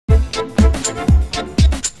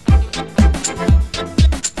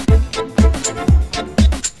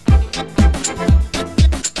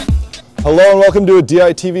Hello and welcome to a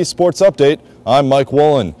DITV Sports Update. I'm Mike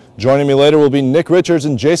Wolin. Joining me later will be Nick Richards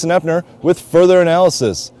and Jason Epner with further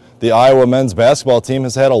analysis. The Iowa men's basketball team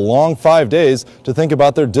has had a long 5 days to think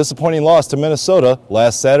about their disappointing loss to Minnesota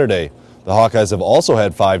last Saturday. The Hawkeyes have also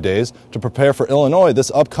had 5 days to prepare for Illinois this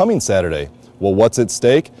upcoming Saturday. Well, what's at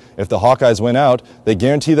stake? If the Hawkeyes win out, they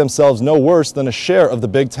guarantee themselves no worse than a share of the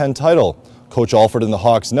Big Ten title. Coach Alford and the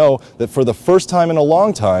Hawks know that for the first time in a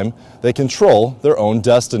long time, they control their own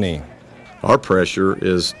destiny. Our pressure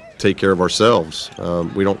is take care of ourselves.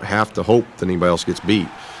 We don't have to hope that anybody else gets beat.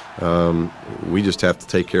 We just have to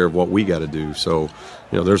take care of what we got to do. So,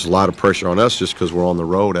 there's a lot of pressure on us just because we're on the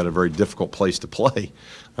road at a very difficult place to play.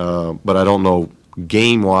 But I don't know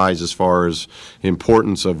game-wise, as far as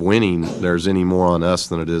importance of winning, there's any more on us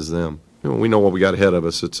than it is them. We know what we got ahead of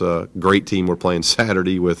us. It's a great team we're playing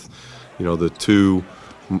Saturday with, the two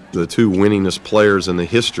winningest players in the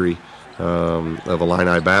history of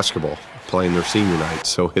Illini basketball playing their senior night.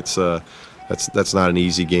 So it's that's not an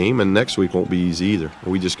easy game, and next week won't be easy either.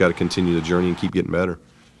 We just got to continue the journey and keep getting better.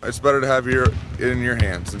 It's better to have it in your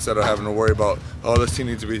hands instead of having to worry about, oh, this team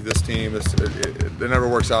needs to beat this team. It never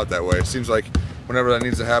works out that way. It seems like whenever that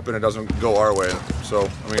needs to happen, it doesn't go our way. So,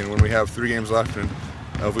 when we have 3 games left and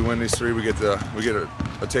if we win these 3, we get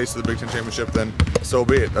a taste of the Big Ten championship, then so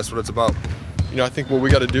be it. That's what it's about. I think what we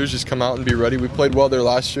got to do is just come out and be ready. We played well there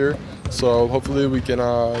last year, so hopefully we can,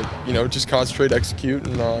 just concentrate, execute,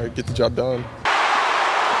 and get the job done.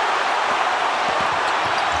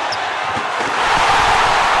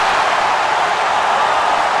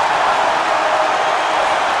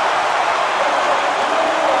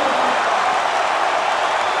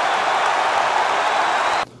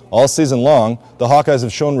 All season long, the Hawkeyes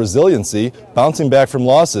have shown resiliency, bouncing back from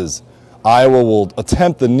losses. Iowa will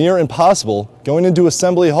attempt the near impossible, going into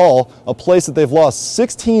Assembly Hall, a place that they've lost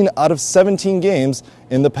 16 out of 17 games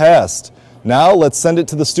in the past. Now let's send it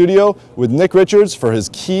to the studio with Nick Richards for his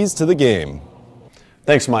keys to the game.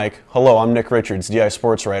 Thanks, Mike. Hello, I'm Nick Richards, DI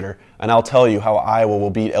sports writer, and I'll tell you how Iowa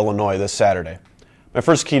will beat Illinois this Saturday. My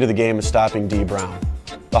first key to the game is stopping Dee Brown.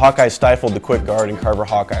 The Hawkeyes stifled the quick guard in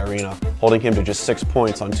Carver-Hawkeye Arena, holding him to just 6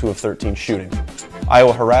 points on 2 of 13 shooting.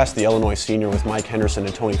 Iowa harassed the Illinois senior with Mike Henderson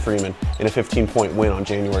and Tony Freeman in a 15-point win on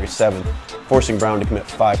January 7th, forcing Brown to commit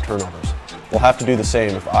 5 turnovers. We'll have to do the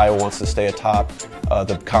same if Iowa wants to stay atop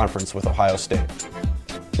the conference with Ohio State.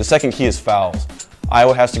 The second key is fouls.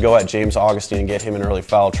 Iowa has to go at James Augustine and get him in early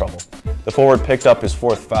foul trouble. The forward picked up his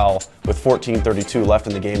 4th foul with 14:32 left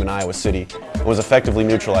in the game in Iowa City and was effectively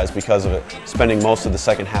neutralized because of it, spending most of the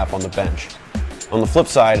second half on the bench. On the flip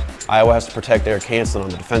side, Iowa has to protect Eric Hansen on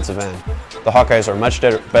the defensive end. The Hawkeyes are a much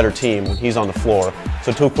better team when he's on the floor,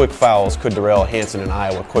 so 2 quick fouls could derail Hansen and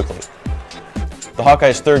Iowa quickly. The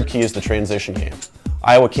Hawkeyes' third key is the transition game.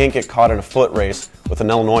 Iowa can't get caught in a foot race with an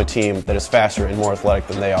Illinois team that is faster and more athletic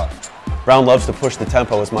than they are. Brown loves to push the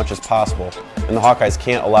tempo as much as possible, and the Hawkeyes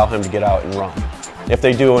can't allow him to get out and run. If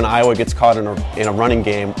they do and Iowa gets caught in a running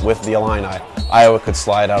game with the Illini, Iowa could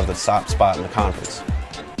slide out of the top spot in the conference.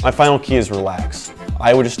 My final key is relax.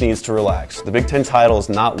 Iowa just needs to relax. The Big Ten title is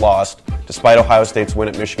not lost, despite Ohio State's win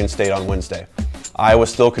at Michigan State on Wednesday. Iowa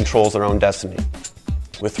still controls their own destiny.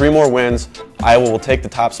 With 3 more wins, Iowa will take the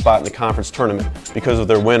top spot in the conference tournament because of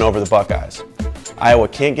their win over the Buckeyes. Iowa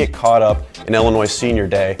can't get caught up in Illinois Senior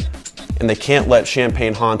Day, and they can't let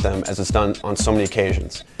Champaign haunt them as it's done on so many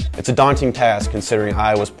occasions. It's a daunting task considering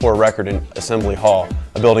Iowa's poor record in Assembly Hall,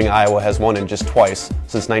 a building Iowa has won in just twice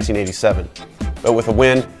since 1987. But with a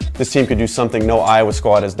win, this team could do something no Iowa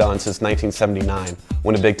squad has done since 1979,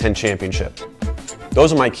 win a Big Ten championship.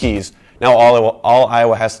 Those are my keys. Now all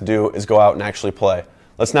Iowa has to do is go out and actually play.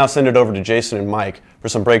 Let's now send it over to Jason and Mike for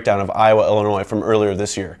some breakdown of Iowa-Illinois from earlier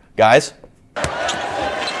this year. Guys?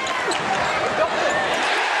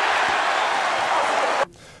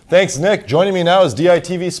 Thanks, Nick. Joining me now is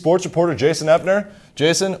DITV sports reporter Jason Epner.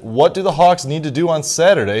 Jason, what do the Hawks need to do on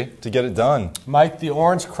Saturday to get it done? Mike, the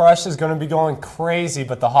Orange Crush is going to be going crazy,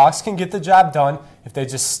 but the Hawks can get the job done if they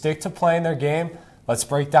just stick to playing their game. Let's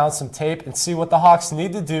break down some tape and see what the Hawks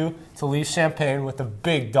need to do to leave Champaign with a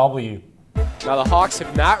big W. Now, the Hawks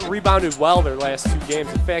have not rebounded well their last 2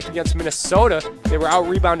 games. In fact, against Minnesota, they were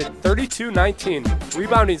out-rebounded 32-19.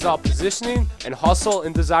 Rebounding is all positioning and hustle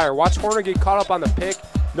and desire. Watch Horner get caught up on the pick.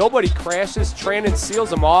 Nobody crashes. Trannon seals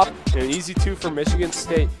them off, and an easy 2 for Michigan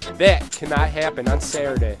State. That cannot happen on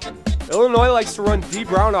Saturday. Illinois likes to run Dee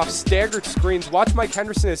Brown off staggered screens. Watch Mike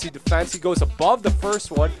Henderson as he defends. He goes above the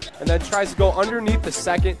first one and then tries to go underneath the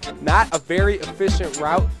second. Not a very efficient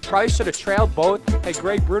route. Probably should have trailed both. Had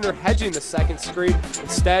Greg Bruner hedging the second screen.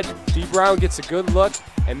 Instead, Dee Brown gets a good look,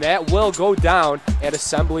 and that will go down at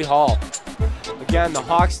Assembly Hall. again. The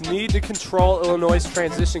Hawks need to control Illinois'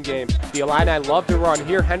 transition game. The Illini love to run.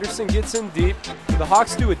 Here, Henderson gets in deep. The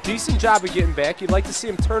Hawks do a decent job of getting back. You'd like to see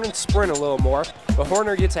him turn and sprint a little more, but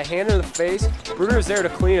Horner gets a hand in the face. Bruner's there to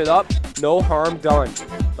clean it up. No harm done.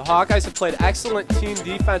 The Hawkeyes have played excellent team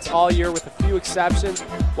defense all year with a few exceptions.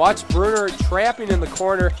 Watch Bruner trapping in the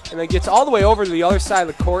corner and then gets all the way over to the other side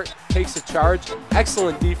of the court, takes a charge.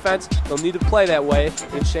 Excellent defense. They'll need to play that way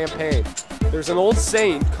in Champaign. There's an old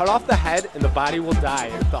saying, cut off the head and the body will die.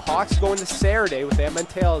 And if the Hawks go into Saturday with that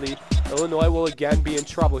mentality, Illinois will again be in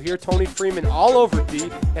trouble. Here, Tony Freeman all over D,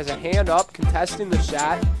 has a hand up, contesting the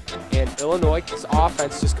shot, and Illinois'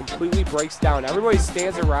 offense just completely breaks down. Everybody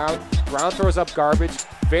stands around, Brown throws up garbage.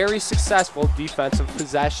 Very successful defensive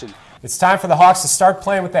possession. It's time for the Hawks to start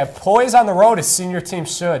playing with that poise on the road as senior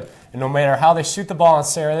teams should. And no matter how they shoot the ball on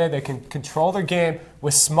Saturday, they can control their game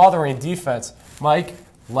with smothering defense. Mike,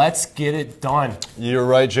 let's get it done. You're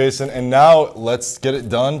right, Jason. And now let's get it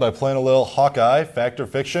done by playing a little Hawkeye Fact or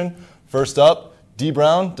Fiction. First up, D.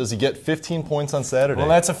 Brown, does he get 15 points on Saturday? Well,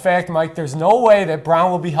 that's a fact, Mike. There's no way that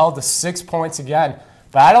Brown will be held to 6 points again.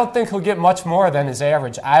 But I don't think he'll get much more than his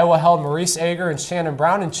average. Iowa held Maurice Ager and Shannon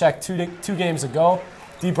Brown in check two games ago.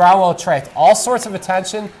 D. Brown will attract all sorts of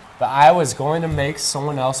attention, but Iowa is going to make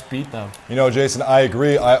someone else beat them. You know, Jason, I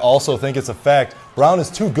agree. I also think it's a fact. Brown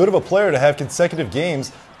is too good of a player to have consecutive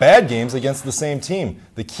games, bad games, against the same team.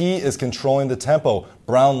 The key is controlling the tempo.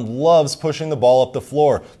 Brown loves pushing the ball up the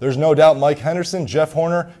floor. There's no doubt Mike Henderson, Jeff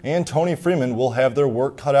Horner, and Tony Freeman will have their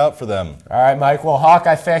work cut out for them. All right, Mike. Well,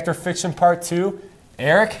 Hawkeye Fact or Fiction Part 2.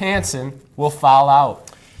 Eric Hansen will foul out.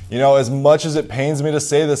 You know, as much as it pains me to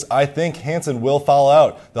say this, I think Hansen will foul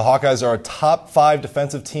out. The Hawkeyes are a top 5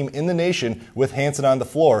 defensive team in the nation with Hansen on the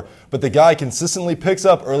floor, but the guy consistently picks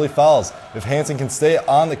up early fouls. If Hansen can stay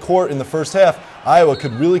on the court in the first half, Iowa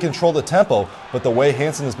could really control the tempo, but the way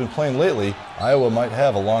Hansen has been playing lately, Iowa might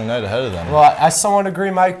have a long night ahead of them. Well, I somewhat agree,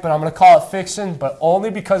 Mike, but I'm going to call it fiction, but only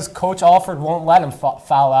because Coach Alford won't let him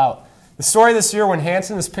foul out. The story this year, when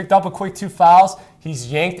Hansen has picked up a quick 2 fouls,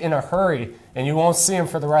 he's yanked in a hurry, and you won't see him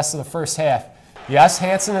for the rest of the first half. Yes,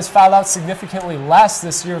 Hansen has fouled out significantly less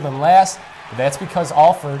this year than last, but that's because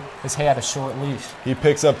Alford has had a short leash. He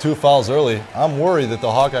picks up 2 fouls early. I'm worried that the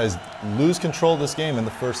Hawkeyes lose control of this game in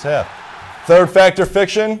the first half. Third fact or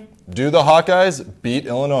fiction, do the Hawkeyes beat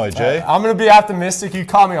Illinois, Jay? I'm going to be optimistic. You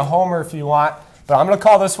call me a homer if you want, but I'm going to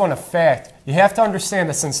call this one a fact. You have to understand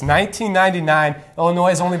that since 1999, Illinois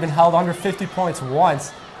has only been held under 50 points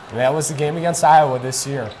once, and that was the game against Iowa this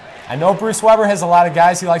year. I know Bruce Weber has a lot of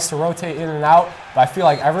guys he likes to rotate in and out, but I feel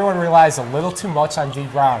like everyone relies a little too much on D.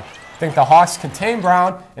 Brown. I think the Hawks contain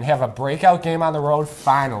Brown and have a breakout game on the road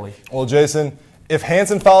finally. Well, Jason, if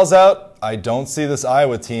Hansen fouls out, I don't see this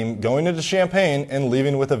Iowa team going into Champaign and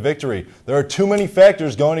leaving with a victory. There are too many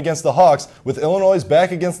factors going against the Hawks, with Illinois'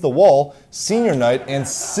 back against the wall, senior night, and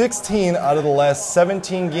 16 out of the last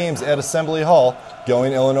 17 games at Assembly Hall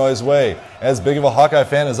going Illinois' way. As big of a Hawkeye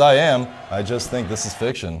fan as I am, I just think this is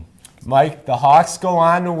fiction. Mike, the Hawks go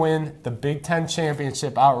on to win the Big Ten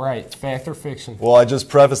championship outright. Fact or fiction? Well, I just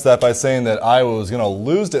prefaced that by saying that Iowa was going to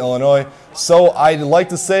lose to Illinois, so I'd like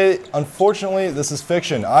to say, unfortunately, this is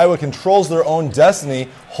fiction. Iowa controls their own destiny,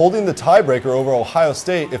 holding the tiebreaker over Ohio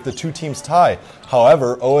State if the two teams tie.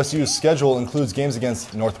 However, OSU's schedule includes games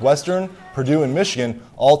against Northwestern, Purdue, and Michigan,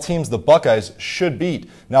 all teams the Buckeyes should beat.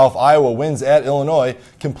 Now, if Iowa wins at Illinois,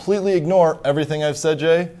 completely ignore everything I've said,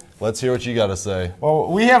 Jay. Let's hear what you got to say.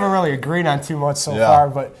 Well, we haven't really agreed on too much so far,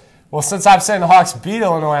 but since I'm saying the Hawks beat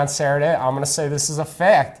Illinois on Saturday, I'm going to say this is a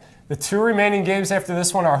fact. The 2 remaining games after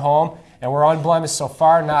this one are home, and we're unblemished so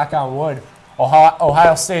far, knock on wood.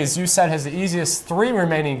 Ohio State, as you said, has the easiest 3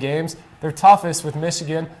 remaining games. They're toughest with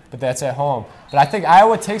Michigan, but that's at home. But I think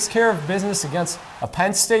Iowa takes care of business against a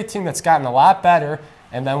Penn State team that's gotten a lot better,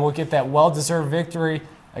 and then we'll get that well-deserved victory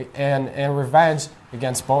and revenge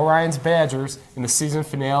against Bo Ryan's Badgers in the season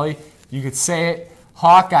finale. You could say it,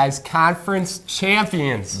 Hawkeyes conference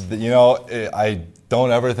champions. You know, I don't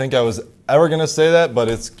ever think I was ever going to say that, but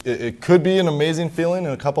it could be an amazing feeling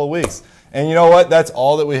in a couple of weeks. And you know what? That's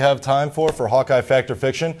all that we have time for Hawkeye Fact or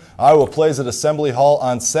Fiction. Iowa plays at Assembly Hall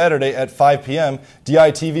on Saturday at 5 p.m.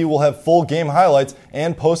 DITV will have full game highlights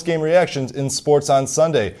and post-game reactions in Sports on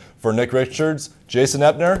Sunday. For Nick Richards, Jason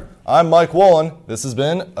Epner, I'm Mike Wolin. This has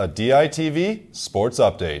been a DITV Sports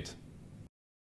Update.